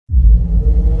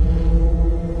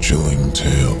Dark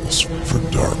tales for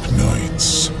dark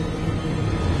nights.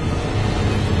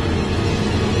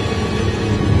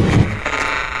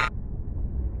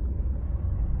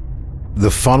 The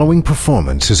following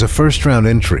performance is a first-round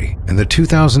entry in the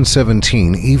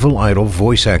 2017 Evil Idol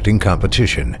voice acting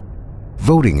competition.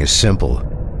 Voting is simple.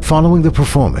 Following the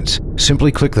performance,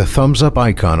 simply click the thumbs up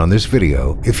icon on this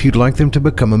video if you'd like them to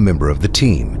become a member of the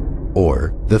team,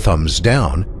 or the thumbs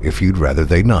down if you'd rather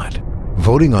they not.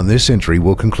 Voting on this entry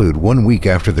will conclude 1 week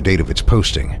after the date of its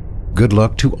posting. Good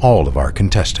luck to all of our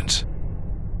contestants.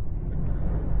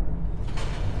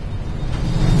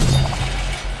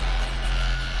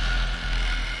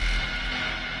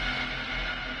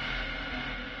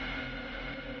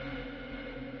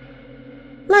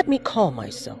 Let me call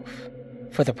myself,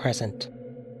 for the present,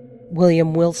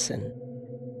 William Wilson.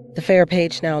 The fair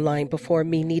page now lying before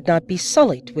me need not be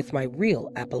sullied with my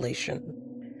real appellation.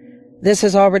 This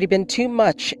has already been too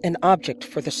much an object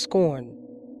for the scorn,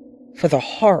 for the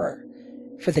horror,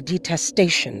 for the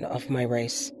detestation of my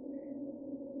race.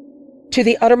 To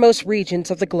the uttermost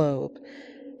regions of the globe,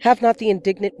 have not the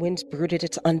indignant winds brooded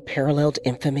its unparalleled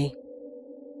infamy?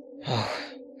 Oh,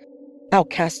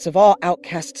 outcasts of all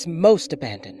outcasts most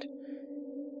abandoned.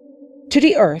 To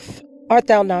the earth, art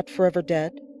thou not forever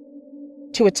dead?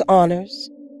 To its honors,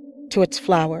 to its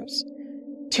flowers,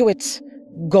 to its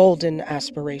golden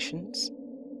aspirations?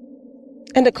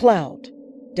 And a cloud,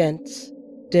 dense,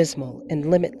 dismal,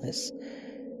 and limitless,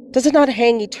 does it not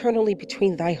hang eternally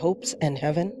between thy hopes and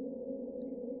heaven?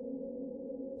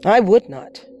 I would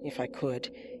not, if I could,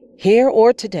 here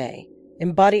or today,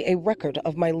 embody a record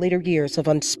of my later years of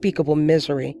unspeakable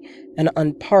misery and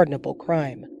unpardonable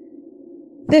crime.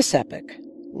 This epoch,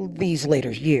 these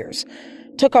later years,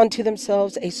 took unto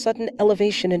themselves a sudden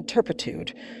elevation in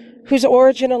turpitude, whose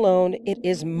origin alone it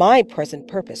is my present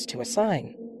purpose to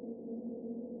assign.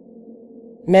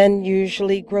 Men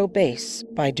usually grow base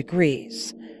by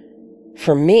degrees.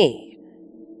 For me,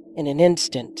 in an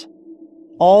instant,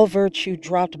 all virtue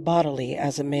dropped bodily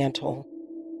as a mantle.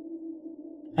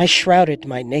 I shrouded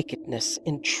my nakedness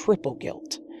in triple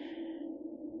guilt.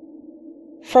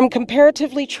 From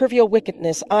comparatively trivial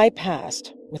wickedness, I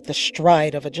passed, with the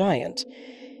stride of a giant,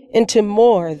 into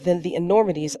more than the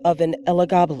enormities of an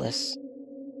Elagabalus.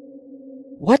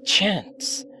 What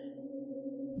chance,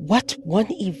 what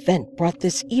one event brought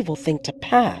this evil thing to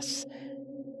pass?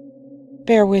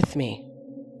 Bear with me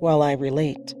while I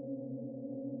relate.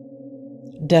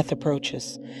 Death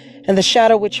approaches, and the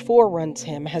shadow which foreruns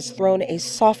him has thrown a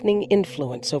softening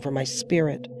influence over my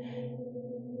spirit.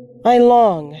 I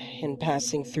long, in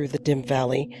passing through the dim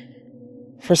valley,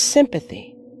 for sympathy.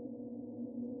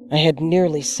 I had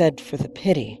nearly said for the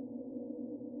pity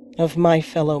of my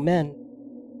fellow men.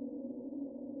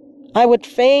 I would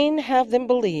fain have them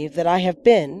believe that I have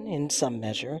been, in some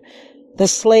measure, the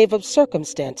slave of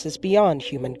circumstances beyond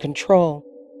human control.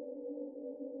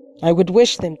 I would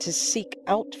wish them to seek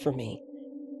out for me,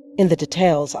 in the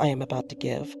details I am about to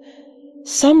give,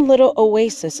 some little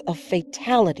oasis of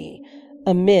fatality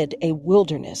amid a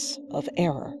wilderness of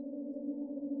error.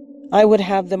 I would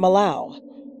have them allow,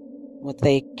 what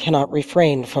they cannot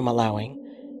refrain from allowing,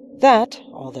 that,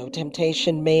 although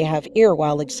temptation may have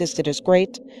erewhile existed as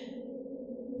great,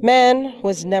 man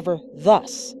was never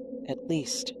thus, at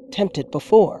least, tempted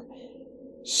before,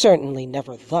 certainly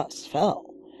never thus fell.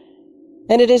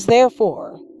 And it is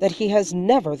therefore that he has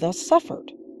never thus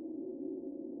suffered.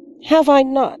 Have I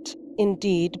not,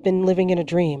 indeed, been living in a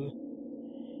dream?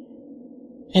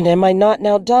 And am I not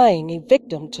now dying a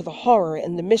victim to the horror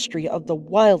and the mystery of the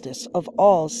wildest of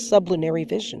all sublunary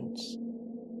visions?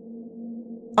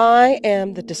 I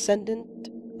am the descendant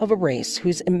of a race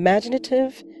whose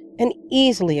imaginative and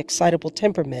easily excitable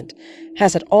temperament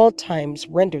has at all times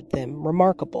rendered them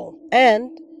remarkable,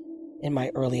 and, in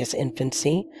my earliest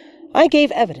infancy, I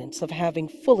gave evidence of having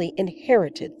fully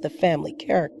inherited the family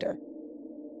character.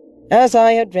 As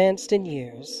I advanced in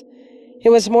years,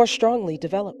 it was more strongly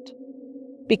developed,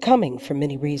 becoming, for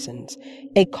many reasons,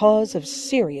 a cause of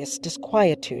serious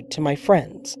disquietude to my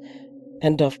friends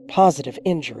and of positive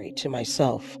injury to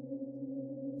myself.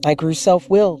 I grew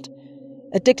self-willed,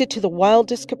 addicted to the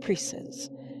wildest caprices,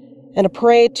 and a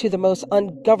prey to the most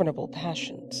ungovernable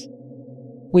passions.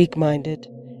 Weak-minded,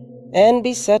 and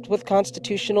beset with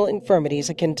constitutional infirmities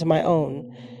akin to my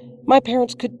own, my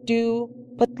parents could do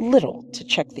but little to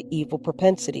check the evil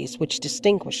propensities which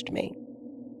distinguished me.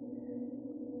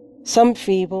 Some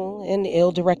feeble and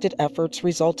ill-directed efforts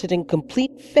resulted in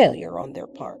complete failure on their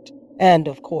part, and,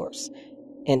 of course,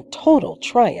 in total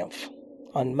triumph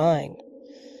on mine.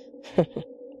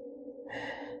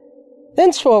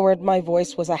 Thenceforward, my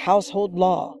voice was a household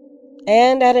law,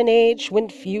 And at an age when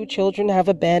few children have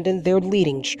abandoned their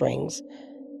leading strings,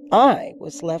 I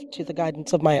was left to the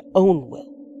guidance of my own will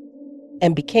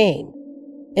and became,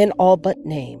 in all but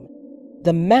name,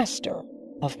 the master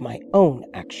of my own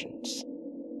actions.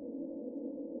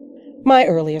 My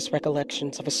earliest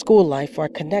recollections of a school life are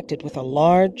connected with a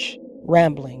large,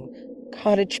 rambling,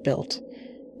 cottage-built,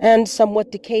 and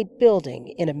somewhat decayed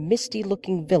building in a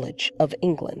misty-looking village of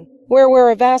England, where were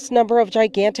a vast number of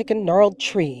gigantic and gnarled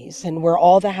trees, and where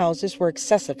all the houses were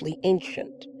excessively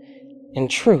ancient. In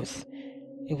truth,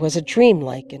 it was a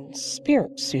dreamlike and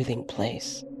spirit-soothing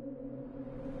place.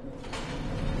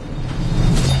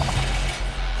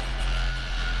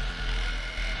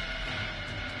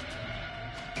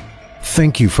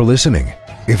 Thank you for listening.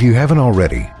 If you haven't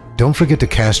already, don't forget to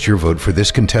cast your vote for this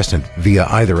contestant via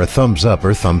either a thumbs up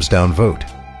or thumbs down vote.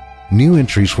 New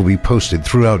entries will be posted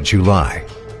throughout July.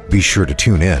 Be sure to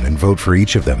tune in and vote for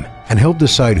each of them and help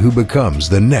decide who becomes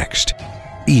the next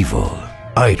evil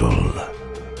idol.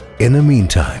 In the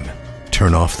meantime,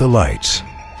 turn off the lights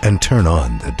and turn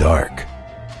on the dark.